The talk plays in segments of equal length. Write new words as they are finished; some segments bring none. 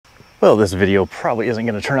Well, this video probably isn't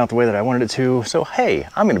going to turn out the way that I wanted it to, so hey,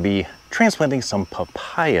 I'm going to be transplanting some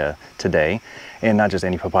papaya today. And not just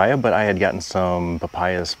any papaya, but I had gotten some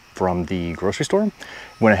papayas from the grocery store.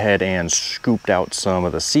 Went ahead and scooped out some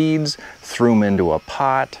of the seeds, threw them into a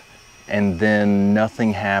pot, and then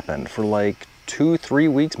nothing happened for like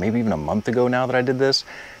 2-3 weeks, maybe even a month ago now that I did this,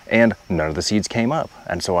 and none of the seeds came up.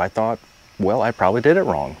 And so I thought, well, I probably did it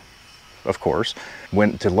wrong. Of course,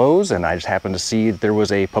 went to Lowe's and I just happened to see there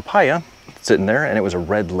was a papaya sitting there, and it was a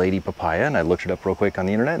red lady papaya, and I looked it up real quick on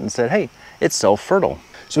the internet and said, hey, it's self-fertile.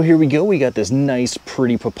 So here we go, we got this nice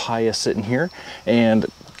pretty papaya sitting here, and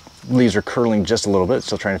leaves are curling just a little bit,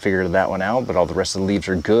 still trying to figure that one out, but all the rest of the leaves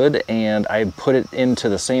are good. And I put it into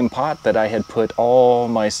the same pot that I had put all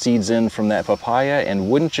my seeds in from that papaya,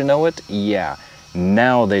 and wouldn't you know it, yeah,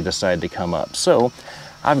 now they decide to come up. So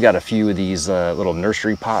I've got a few of these little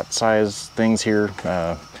nursery pot size things here.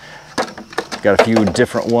 Got a few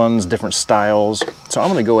different ones, different styles. So I'm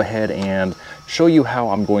gonna go ahead and show you how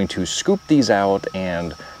I'm going to scoop these out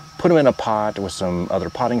and put them in a pot with some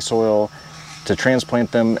other potting soil to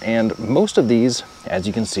transplant them. And most of these, as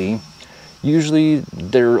you can see, usually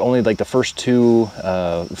they're only like the first two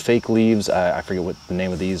fake leaves. I forget what the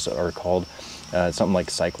name of these are called. Something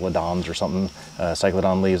like cyclodons or something,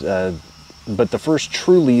 cyclodon leaves. But the first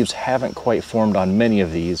true leaves haven't quite formed on many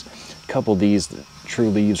of these. A couple of these true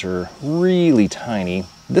leaves are really tiny.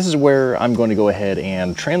 This is where I'm going to go ahead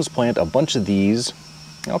and transplant a bunch of these.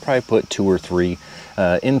 I'll probably put 2 or 3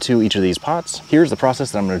 into each of these pots. Here's the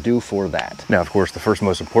process that I'm going to do for that. Now, of course, the first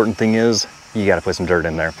most important thing is you got to put some dirt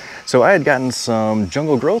in there. So I had gotten some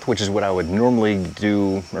jungle growth, which is what I would normally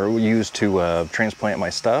do or use to transplant my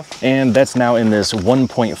stuff. And that's now in this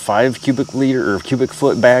 1.5 cubic liter or cubic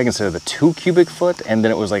foot bag instead of the 2 cubic foot. And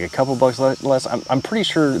then it was like a couple bucks less. I'm pretty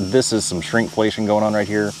sure this is some shrinkflation going on right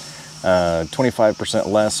here. 25%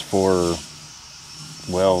 less for,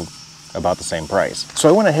 well, about the same price. So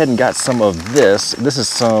I went ahead and got some of this. This is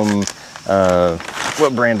some,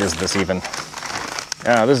 what brand is this even?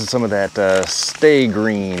 This is some of that Stay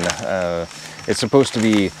Green. It's supposed to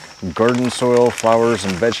be garden soil, flowers,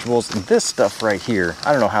 and vegetables. This stuff right here,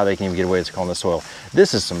 I don't know how they can even get away with calling this soil.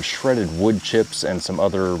 This is some shredded wood chips and some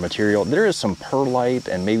other material. There is some perlite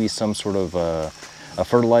and maybe some sort of a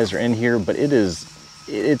fertilizer in here, but it's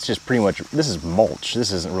just pretty much, this is mulch.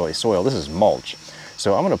 This isn't really soil, this is mulch.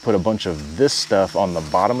 So I'm gonna put a bunch of this stuff on the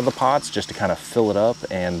bottom of the pots just to kind of fill it up,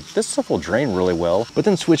 and this stuff will drain really well. But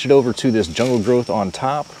then switch it over to this jungle growth on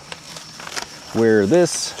top, where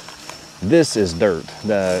this is dirt.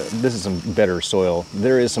 This is some better soil.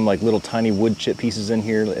 There is some like little tiny wood chip pieces in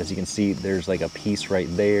here. As you can see, there's like a piece right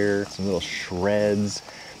there, some little shreds.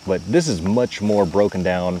 But this is much more broken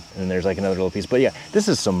down, and there's like another little piece. But yeah, this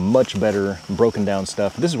is some much better broken down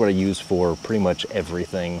stuff. This is what I use for pretty much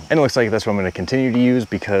everything. And it looks like that's what I'm gonna continue to use,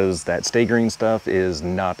 because that Stay Green stuff is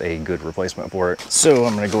not a good replacement for it. So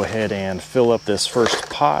I'm gonna go ahead and fill up this first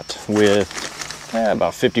pot with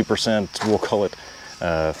about 50%, we'll call it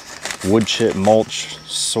wood chip mulch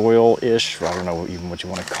soil-ish. I don't know even what you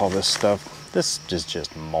wanna call this stuff. This is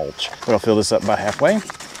just mulch. But I'll fill this up about halfway.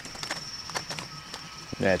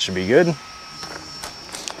 That should be good.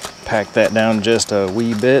 Pack that down just a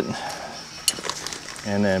wee bit,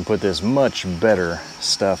 and then put this much better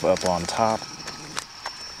stuff up on top.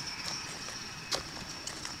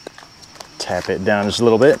 Tap it down just a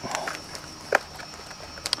little bit.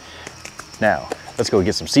 Now, let's go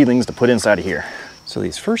get some seedlings to put inside of here. So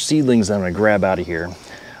these first seedlings that I'm gonna grab out of here,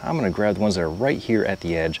 I'm gonna grab the ones that are right here at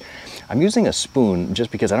the edge. I'm using a spoon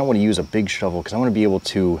just because I don't wanna use a big shovel, because I wanna be able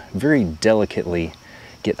to very delicately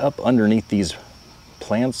get up underneath these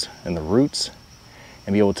plants and the roots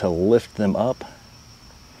and be able to lift them up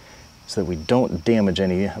so that we don't damage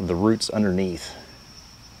any of the roots underneath.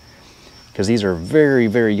 Because these are very,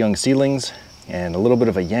 very young seedlings, and a little bit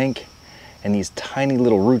of a yank and these tiny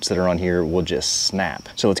little roots that are on here will just snap.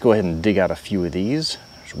 So let's go ahead and dig out a few of these.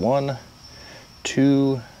 There's 1,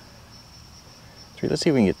 2, 3. Let's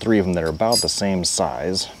see if we can get 3 of them that are about the same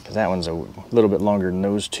size, because that one's a little bit longer than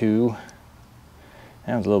those 2.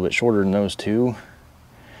 That one's a little bit shorter than those 2.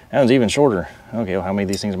 That one's even shorter. Okay, well, how many of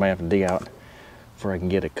these things might I have to dig out before I can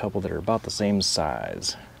get a couple that are about the same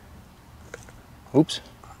size? Oops,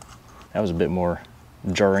 that was a bit more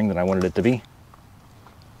jarring than I wanted it to be.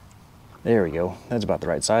 There we go, that's about the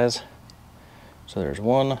right size. So there's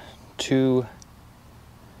 1, 2,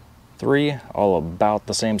 3, all about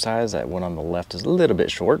the same size. That one on the left is a little bit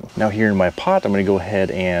short. Now here in my pot, I'm gonna go ahead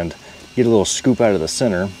and get a little scoop out of the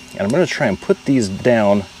center, and I'm going to try and put these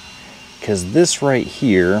down, because this right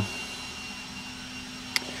here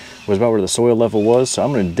was about where the soil level was. So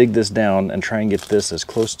I'm going to dig this down and try and get this as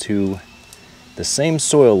close to the same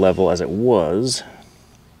soil level as it was,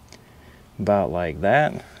 about like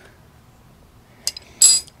that.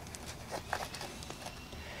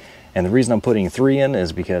 And the reason I'm putting 3 in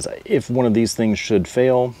is because if one of these things should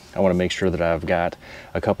fail, I want to make sure that I've got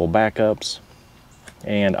a couple backups.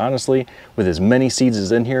 And honestly, with as many seeds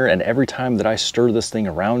as in here, and every time that I stir this thing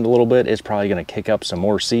around a little bit, it's probably going to kick up some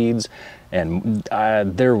more seeds. And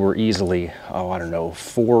there were easily, I don't know,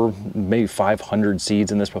 400, maybe 500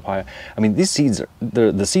 seeds in this papaya. I mean, these seeds,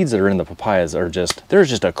 the seeds that are in the papayas are just, there's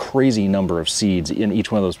just a crazy number of seeds in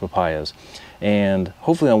each one of those papayas. And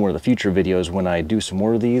hopefully on one of the future videos, when I do some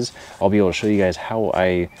more of these, I'll be able to show you guys how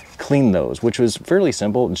I clean those, which was fairly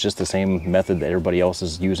simple. It's just the same method that everybody else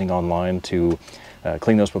is using online to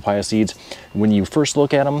clean those papaya seeds. When you first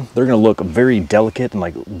look at them, they're gonna look very delicate and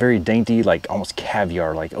like very dainty, like almost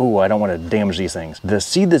caviar, like, oh, I don't wanna damage these things. The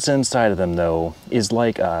seed that's inside of them though is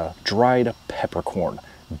like a dried peppercorn.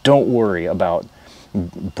 Don't worry about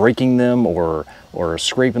breaking them or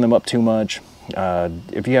scraping them up too much.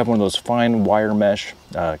 If you have one of those fine wire mesh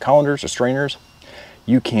colanders or strainers,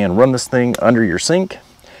 you can run this thing under your sink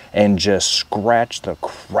and just scratch the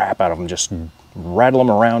crap out of them. Just rattle them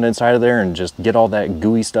around inside of there and just get all that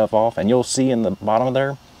gooey stuff off. And you'll see in the bottom of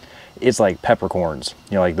there, it's like peppercorns,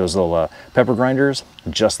 you know, like those little pepper grinders,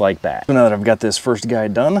 just like that. So now that I've got this first guy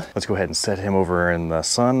done, let's go ahead and set him over in the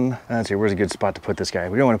sun. Let's see, where's a good spot to put this guy?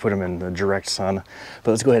 We don't want to put him in the direct sun,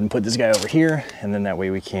 but let's go ahead and put this guy over here, and then that way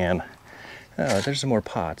we can, oh, there's some more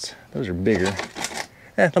pots. Those are bigger.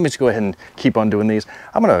 Let me just go ahead and keep on doing these.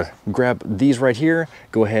 I'm gonna grab these right here,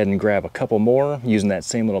 go ahead and grab a couple more using that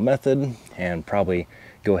same little method, and probably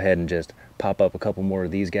go ahead and just pop up a couple more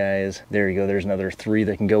of these guys. There you go, there's another 3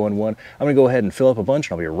 that can go in one. I'm gonna go ahead and fill up a bunch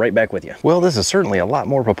and I'll be right back with you. Well, this is certainly a lot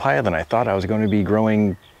more papaya than I thought I was going to be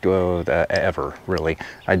growing ever, really.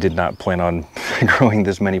 I did not plan on growing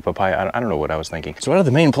this many papaya. I don't know what I was thinking. So out of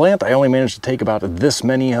the main plant, I only managed to take about this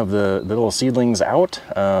many of the little seedlings out.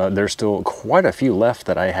 There's still quite a few left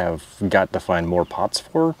that I have got to find more pots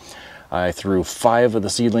for. I threw 5 of the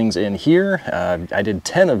seedlings in here. I did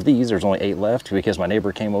 10 of these. There's only 8 left because my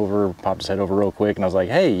neighbor came over, popped his head over real quick, and I was like,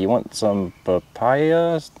 hey, you want some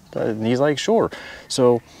papayas? And he's like, sure.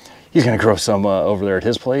 So he's gonna grow some over there at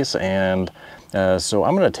his place. And so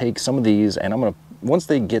I'm gonna take some of these, and I'm gonna, once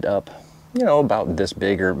they get up, you know, about this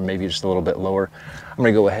big or maybe just a little bit lower, I'm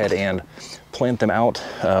gonna go ahead and plant them out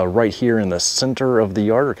right here in the center of the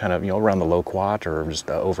yard, or kind of, you know, around the loquat, or just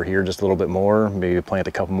over here just a little bit more. Maybe plant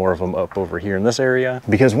a couple more of them up over here in this area.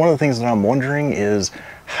 Because one of the things that I'm wondering is,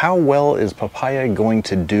 how well is papaya going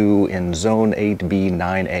to do in zone 8B,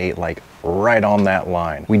 9A, like right on that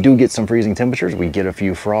line? We do get some freezing temperatures. We get a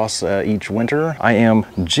few frosts each winter. I am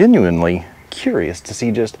genuinely curious to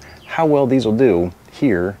see just how well these will do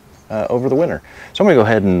here over the winter. So I'm gonna go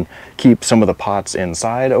ahead and keep some of the pots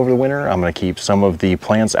inside over the winter. I'm gonna keep some of the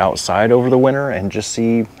plants outside over the winter and just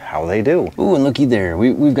see how they do. Ooh, and looky there,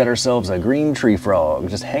 we've got ourselves a green tree frog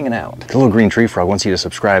just hanging out. The little green tree frog wants you to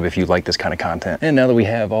subscribe if you like this kind of content. And now that we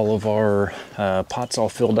have all of our pots all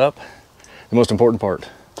filled up, the most important part,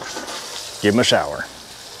 give them a shower.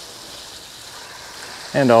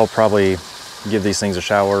 And I'll probably give these things a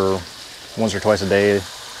shower once or twice a day,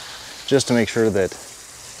 just to make sure that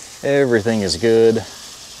everything is good.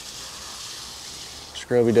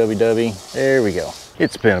 Scrubby-dubby-dubby. There we go.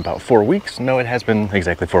 It's been about 4 weeks. No, it has been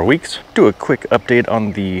exactly 4 weeks. Do a quick update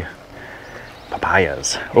on the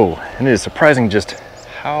papayas. Oh, and it is surprising just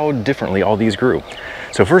how differently all these grew.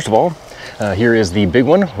 So first of all, here is the big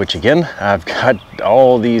one, which again, I've got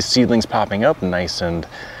all these seedlings popping up, nice and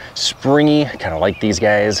springy, kind of like these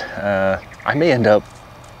guys. I may end up,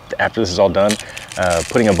 after this is all done,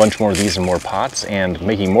 putting a bunch more of these in more pots and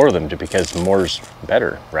making more of them, because more's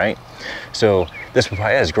better, right? So this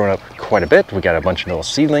papaya has grown up quite a bit. We got a bunch of little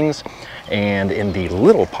seedlings, and in the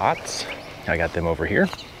little pots, I got them over here.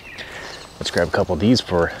 Let's grab a couple of these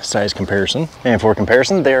for size comparison. And for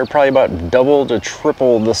comparison, they're probably about double to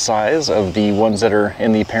triple the size of the ones that are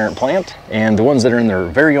in the parent plant. And the ones that are in their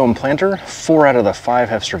very own planter, 4 out of the 5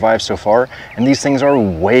 have survived so far. And these things are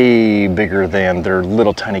way bigger than their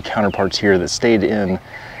little tiny counterparts here that stayed in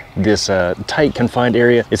this tight confined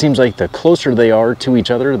area. It seems like the closer they are to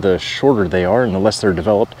each other, the shorter they are and the less they're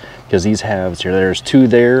developed, because these have, so there's 2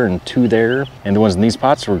 there and 2 there, and the ones in these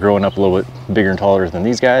pots were growing up a little bit bigger and taller than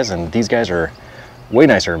these guys, and these guys are way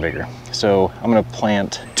nicer and bigger. So I'm gonna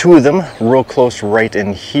plant 2 of them real close right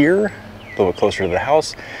in here, a little bit closer to the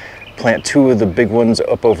house. Plant 2 of the big ones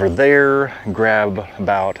up over there, grab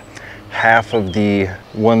about half of the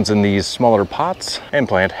ones in these smaller pots and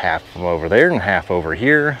plant half of them over there and half over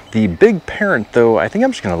here. The big parent though, I think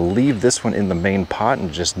I'm just gonna leave this one in the main pot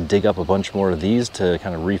and just dig up a bunch more of these to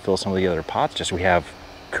kind of refill some of the other pots, just so we have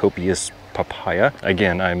copious papaya.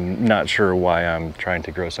 Again, I'm not sure why I'm trying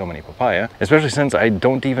to grow so many papaya, especially since I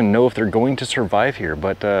don't even know if they're going to survive here,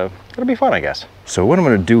 but it'll be fun, I guess. So what I'm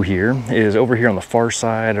gonna do here is over here on the far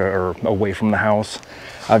side or away from the house,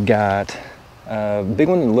 I've got a big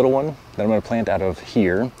one and a little one that I'm gonna plant out of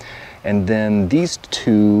here. And then these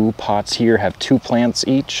two pots here have 2 plants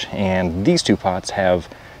each, and these 2 pots have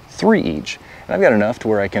 3 each. And I've got enough to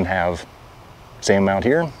where I can have same amount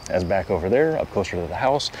here as back over there, up closer to the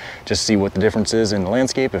house, just see what the difference is in the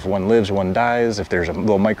landscape, if one lives, one dies, if there's a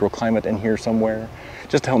little microclimate in here somewhere,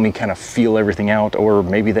 just to help me kind of feel everything out, or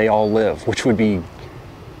maybe they all live, which would be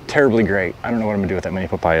terribly great. I don't know what I'm gonna do with that many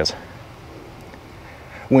papayas.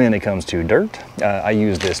 When it comes to dirt, I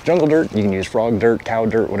use this jungle dirt. You can use frog dirt, cow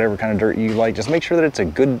dirt, whatever kind of dirt you like. Just make sure that it's a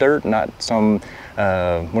good dirt, not some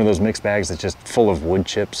one of those mixed bags that's just full of wood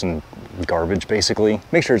chips and garbage, basically.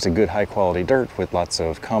 Make sure it's a good high quality dirt with lots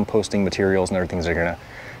of composting materials and other things that are gonna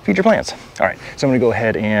feed your plants. All right, so I'm gonna go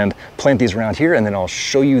ahead and plant these around here, and then I'll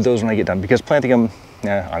show you those when I get done, because planting them,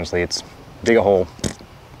 honestly, it's dig a hole,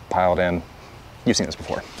 pile it in. You've seen this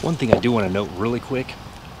before. One thing I do want to note really quick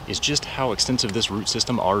is just how extensive this root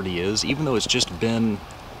system already is. Even though it's just been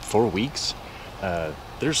 4 weeks,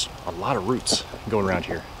 there's a lot of roots going around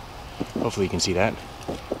here. Hopefully you can see that.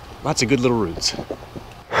 Lots of good little roots.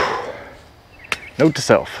 Note to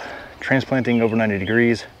self, transplanting over 90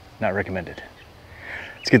 degrees, not recommended.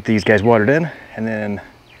 Let's get these guys watered in, and then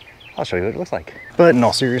I'll show you what it looks like. But in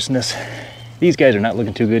all seriousness, these guys are not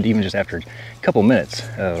looking too good even just after a couple minutes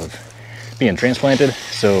of being transplanted.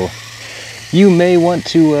 So you may want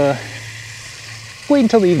to wait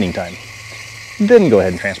until the evening time, then go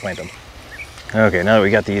ahead and transplant them. Okay, now that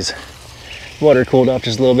we got these water cooled off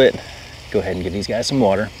just a little bit, go ahead and give these guys some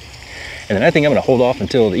water. And then I think I'm gonna hold off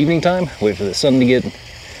until the evening time, wait for the sun to get a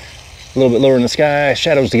little bit lower in the sky,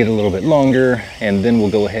 shadows to get a little bit longer, and then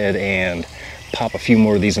we'll go ahead and pop a few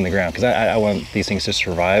more of these in the ground, because I want these things to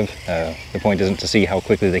survive. The point isn't to see how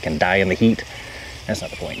quickly they can die in the heat. That's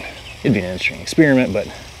not the point. It'd be an interesting experiment, but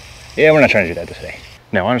yeah, we're not trying to do that today.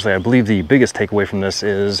 Now, honestly, I believe the biggest takeaway from this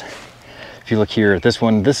is, if you look here at this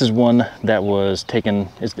one, this is one that was taken,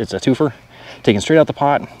 it's a twofer, taken straight out the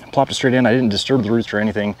pot, plopped it straight in. I didn't disturb the roots or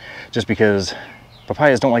anything, just because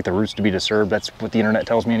papayas don't like the roots to be disturbed. That's what the internet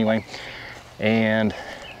tells me anyway. And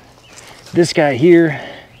this guy here,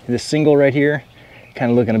 this single right here,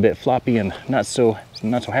 kind of looking a bit floppy and not so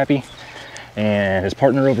happy. And his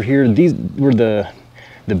partner over here, these were the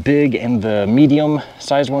big and the medium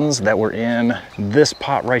sized ones that were in this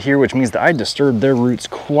pot right here, which means that I disturbed their roots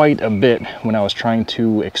quite a bit when I was trying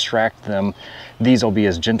to extract them. These I'll be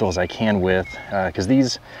as gentle as I can with, because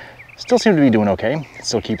these still seem to be doing okay,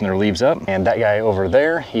 still keeping their leaves up. And that guy over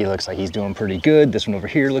there, he looks like he's doing pretty good. This one over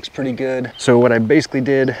here looks pretty good. So what I basically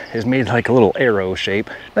did is made like a little arrow shape,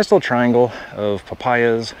 nice little triangle of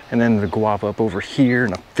papayas, and then the guava up over here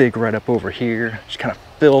and a fig right up over here. Just kind of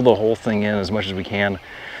fill the whole thing in as much as we can.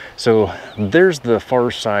 So there's the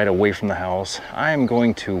far side away from the house. I'm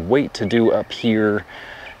going to wait to do up here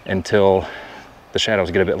until the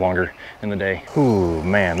shadows get a bit longer in the day. Ooh,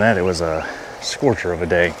 man, it was a scorcher of a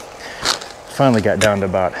day. Finally got down to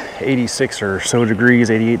about 86 or so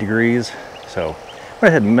degrees, 88 degrees. So I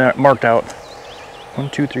went ahead and marked out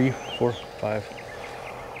 1, 2, 3, 4, 5,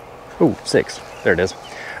 oh, 6. There it is.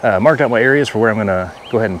 Marked out my areas for where I'm gonna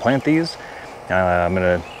go ahead and plant these. I'm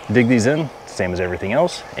gonna dig these in, same as everything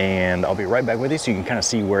else, and I'll be right back with you so you can kind of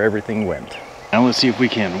see where everything went. Now let's see if we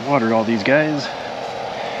can water all these guys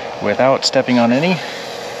without stepping on any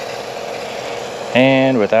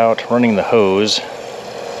and without running the hose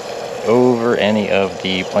over any of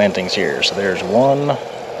the plantings here. So there's 1,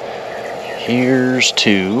 here's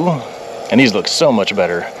 2, and these look so much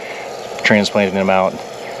better transplanting them out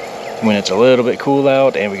when it's a little bit cool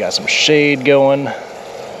out and we got some shade going.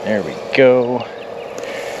 There we go.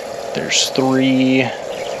 There's 3.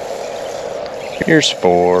 Here's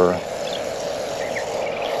 4.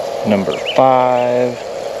 Number 5.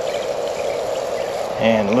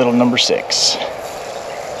 And little number 6.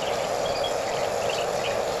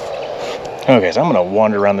 Okay, so I'm gonna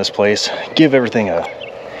wander around this place, give everything a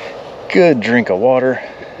good drink of water.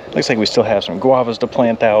 Looks like we still have some guavas to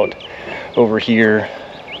plant out over here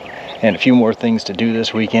and a few more things to do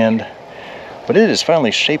this weekend. But it is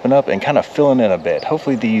finally shaping up and kind of filling in a bit.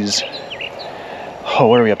 Hopefully these, oh,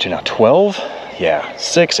 what are we up to now? 12? Yeah,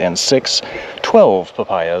 6 and 6, 12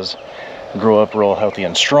 papayas grow up real healthy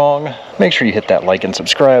and strong. Make sure you hit that like and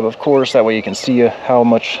subscribe, of course, that way you can see how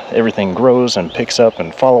much everything grows and picks up,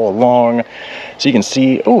 and follow along so you can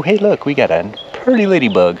see, oh hey look, we got a pretty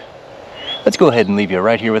ladybug. Let's go ahead and leave you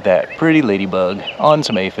right here with that pretty ladybug on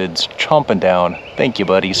some aphids, chomping down. Thank you,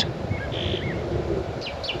 buddies.